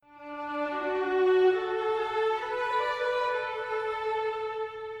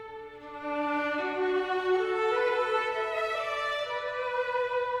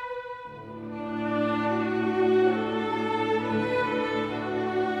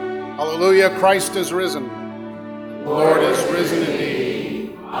Hallelujah, Christ is risen. The Lord is risen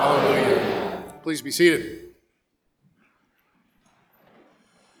indeed. Hallelujah. Please be seated.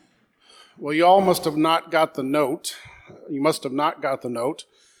 Well, you all must have not got the note. You must have not got the note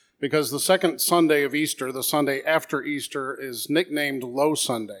because the second Sunday of Easter, the Sunday after Easter, is nicknamed Low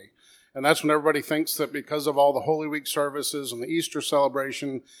Sunday. And that's when everybody thinks that because of all the Holy Week services and the Easter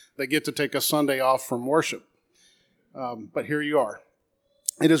celebration, they get to take a Sunday off from worship. But here you are.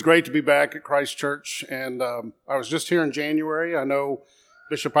 It is great to be back at Christ Church, and I was just here in January. I know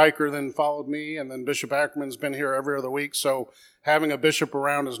Bishop Eicher then followed me, and then Bishop Ackerman's been here every other week, so having a bishop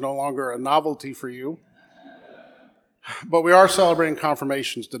around is no longer a novelty for you. But we are celebrating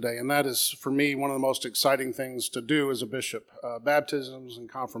confirmations today, and that is, for me, one of the most exciting things to do as a bishop, baptisms and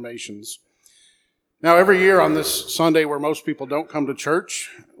confirmations. Now, every year on this Sunday where most people don't come to church,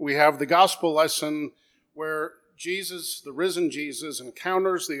 we have the gospel lesson where Jesus, the risen Jesus,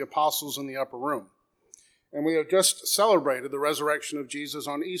 encounters the apostles in the upper room. And we have just celebrated the resurrection of Jesus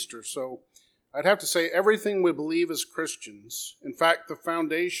on Easter. So I'd have to say everything we believe as Christians, in fact, the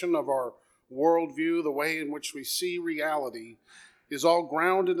foundation of our worldview, the way in which we see reality, is all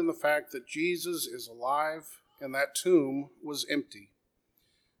grounded in the fact that Jesus is alive and that tomb was empty.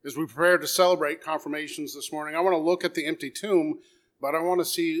 As we prepare to celebrate confirmations this morning, I want to look at the empty tomb, but I want to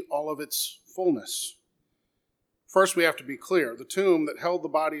see all of its fullness. First, we have to be clear. The tomb that held the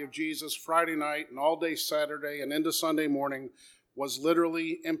body of Jesus Friday night and all day Saturday and into Sunday morning was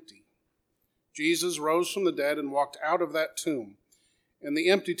literally empty. Jesus rose from the dead and walked out of that tomb. And the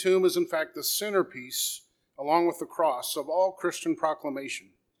empty tomb is, in fact, the centerpiece, along with the cross, of all Christian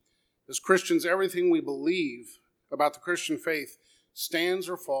proclamation. As Christians, everything we believe about the Christian faith stands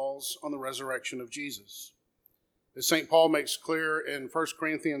or falls on the resurrection of Jesus. As St. Paul makes clear in 1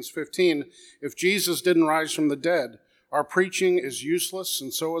 Corinthians 15, if Jesus didn't rise from the dead, our preaching is useless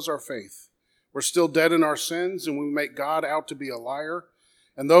and so is our faith. We're still dead in our sins and we make God out to be a liar,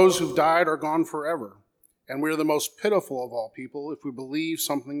 and those who've died are gone forever. And we're the most pitiful of all people if we believe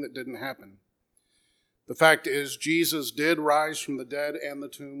something that didn't happen. The fact is, Jesus did rise from the dead and the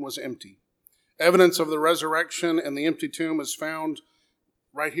tomb was empty. Evidence of the resurrection and the empty tomb is found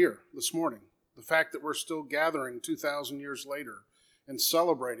right here this morning. The fact that we're still gathering 2,000 years later and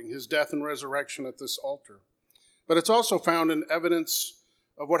celebrating his death and resurrection at this altar. But it's also found in evidence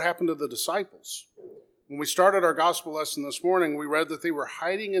of what happened to the disciples. When we started our gospel lesson this morning, we read that they were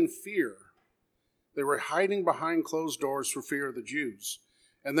hiding in fear. They were hiding behind closed doors for fear of the Jews.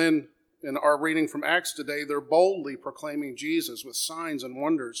 And then in our reading from Acts today, they're boldly proclaiming Jesus with signs and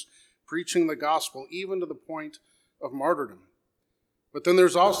wonders, preaching the gospel even to the point of martyrdom. But then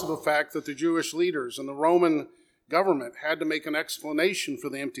there's also the fact that the Jewish leaders and the Roman government had to make an explanation for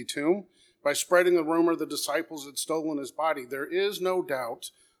the empty tomb by spreading the rumor the disciples had stolen his body. There is no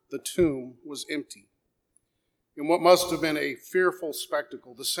doubt the tomb was empty. In what must have been a fearful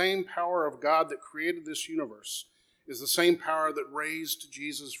spectacle, the same power of God that created this universe is the same power that raised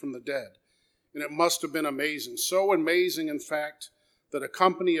Jesus from the dead. And it must have been amazing. So amazing, in fact, that a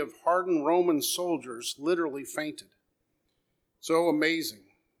company of hardened Roman soldiers literally fainted. So amazing.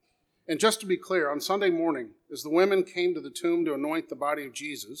 And just to be clear, on Sunday morning, as the women came to the tomb to anoint the body of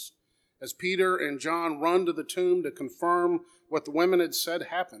Jesus, as Peter and John run to the tomb to confirm what the women had said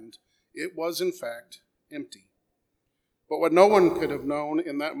happened, it was in fact empty. But what no one could have known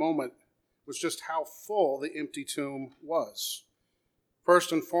in that moment was just how full the empty tomb was.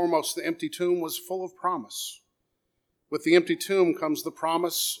 First and foremost, the empty tomb was full of promise. With the empty tomb comes the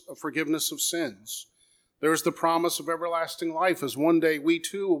promise of forgiveness of sins. There is the promise of everlasting life, as one day we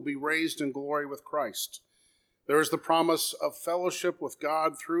too will be raised in glory with Christ. There is the promise of fellowship with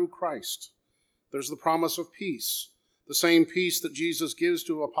God through Christ. There's the promise of peace, the same peace that Jesus gives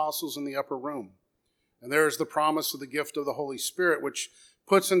to apostles in the upper room. And there is the promise of the gift of the Holy Spirit, which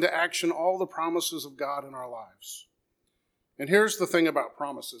puts into action all the promises of God in our lives. And here's the thing about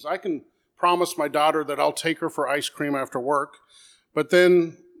promises. I can promise my daughter that I'll take her for ice cream after work, but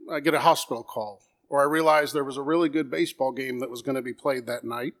then I get a hospital call. Or I realized there was a really good baseball game that was going to be played that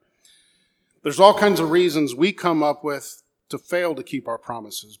night. There's all kinds of reasons we come up with to fail to keep our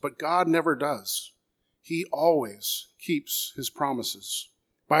promises, but God never does. He always keeps his promises.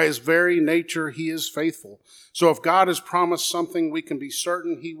 By his very nature, he is faithful. So if God has promised something, we can be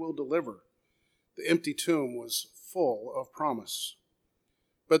certain he will deliver. The empty tomb was full of promise.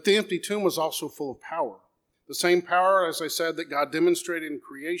 But the empty tomb was also full of power. The same power, as I said, that God demonstrated in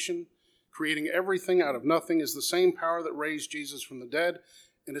creation, creating everything out of nothing, is the same power that raised Jesus from the dead,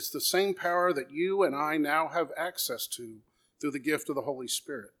 and it's the same power that you and I now have access to through the gift of the Holy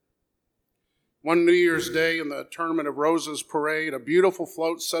Spirit. One New Year's Day in the Tournament of Roses parade, a beautiful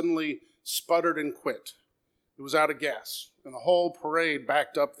float suddenly sputtered and quit. It was out of gas, and the whole parade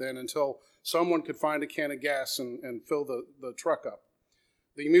backed up then until someone could find a can of gas and fill the truck up.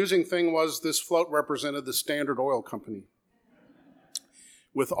 The amusing thing was this float represented the Standard Oil Company.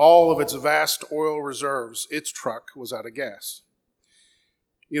 With all of its vast oil reserves, its truck was out of gas.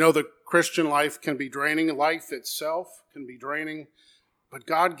 You know, the Christian life can be draining. Life itself can be draining. But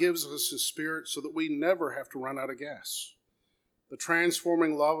God gives us His Spirit so that we never have to run out of gas. The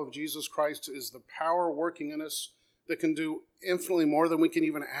transforming love of Jesus Christ is the power working in us that can do infinitely more than we can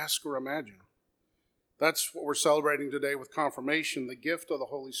even ask or imagine. That's what we're celebrating today with confirmation, the gift of the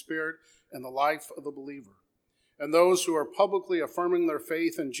Holy Spirit and the life of the believer. And those who are publicly affirming their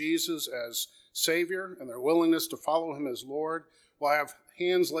faith in Jesus as Savior and their willingness to follow Him as Lord will have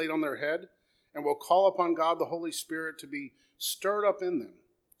hands laid on their head and will call upon God the Holy Spirit to be stirred up in them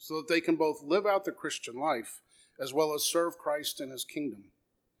so that they can both live out the Christian life as well as serve Christ in His kingdom.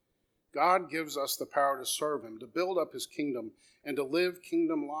 God gives us the power to serve Him, to build up His kingdom, and to live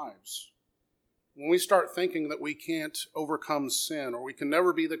kingdom lives. When we start thinking that we can't overcome sin or we can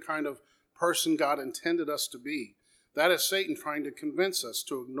never be the kind of person God intended us to be, that is Satan trying to convince us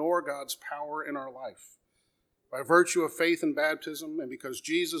to ignore God's power in our life. By virtue of faith in baptism and because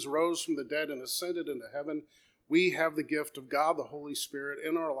Jesus rose from the dead and ascended into heaven, we have the gift of God the Holy Spirit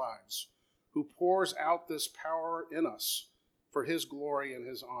in our lives, who pours out this power in us for His glory and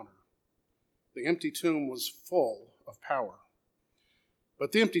His honor. The empty tomb was full of power.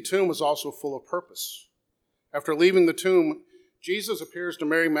 But the empty tomb was also full of purpose. After leaving the tomb, Jesus appears to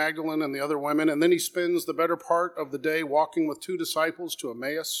Mary Magdalene and the other women, and then He spends the better part of the day walking with 2 disciples to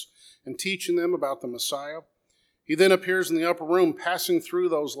Emmaus and teaching them about the Messiah. He then appears in the upper room, passing through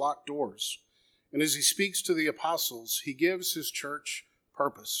those locked doors. And as He speaks to the apostles, He gives His church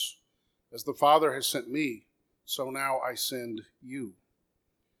purpose. As the Father has sent me, so now I send you.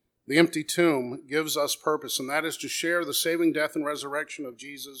 The empty tomb gives us purpose, and that is to share the saving death and resurrection of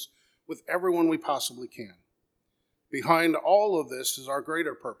Jesus with everyone we possibly can. Behind all of this is our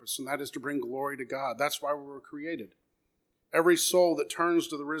greater purpose, and that is to bring glory to God. That's why we were created. Every soul that turns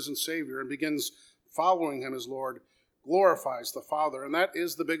to the risen Savior and begins following Him as Lord glorifies the Father, and that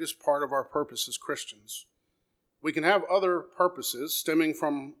is the biggest part of our purpose as Christians. We can have other purposes stemming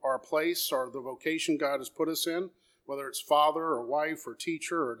from our place or the vocation God has put us in, whether it's father or wife or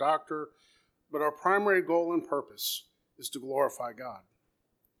teacher or doctor, but our primary goal and purpose is to glorify God.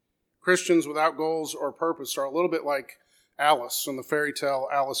 Christians without goals or purpose are a little bit like Alice in the fairy tale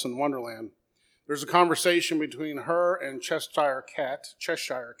Alice in Wonderland. There's a conversation between her and Cheshire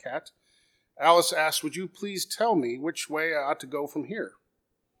Cat. Alice asks, "Would you please tell me which way I ought to go from here?"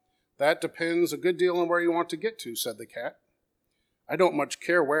 "That depends a good deal on where you want to get to," said the cat. "I don't much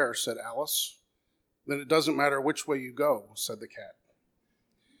care where," said Alice. "Then it doesn't matter which way you go," said the cat.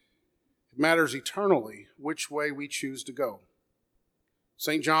 It matters eternally which way we choose to go.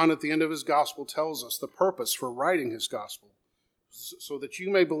 St. John at the end of his gospel tells us the purpose for writing his gospel, so that you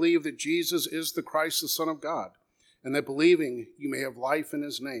may believe that Jesus is the Christ, the Son of God, and that believing you may have life in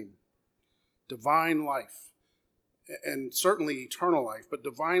His name. Divine life, and certainly eternal life, but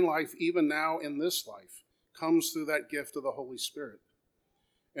divine life even now in this life comes through that gift of the Holy Spirit.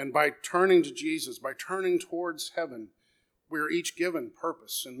 And by turning to Jesus, by turning towards heaven, we're each given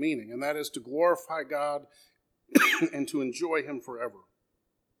purpose and meaning, and that is to glorify God and to enjoy Him forever.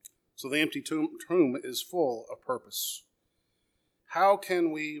 So the empty tomb is full of purpose. How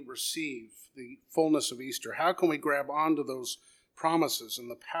can we receive the fullness of Easter? How can we grab onto those promises and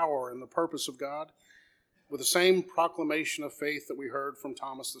the power and the purpose of God? With the same proclamation of faith that we heard from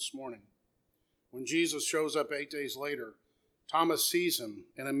Thomas this morning. When Jesus shows up 8 days later, Thomas sees Him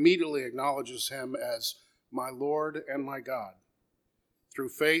and immediately acknowledges Him as my Lord and my God. Through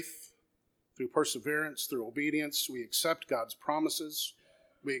faith, through perseverance, through obedience, we accept God's promises,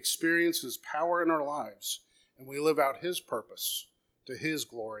 we experience His power in our lives, and we live out His purpose to His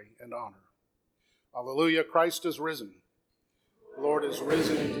glory and honor. Alleluia, Christ is risen. The Lord is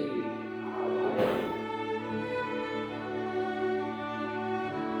risen indeed.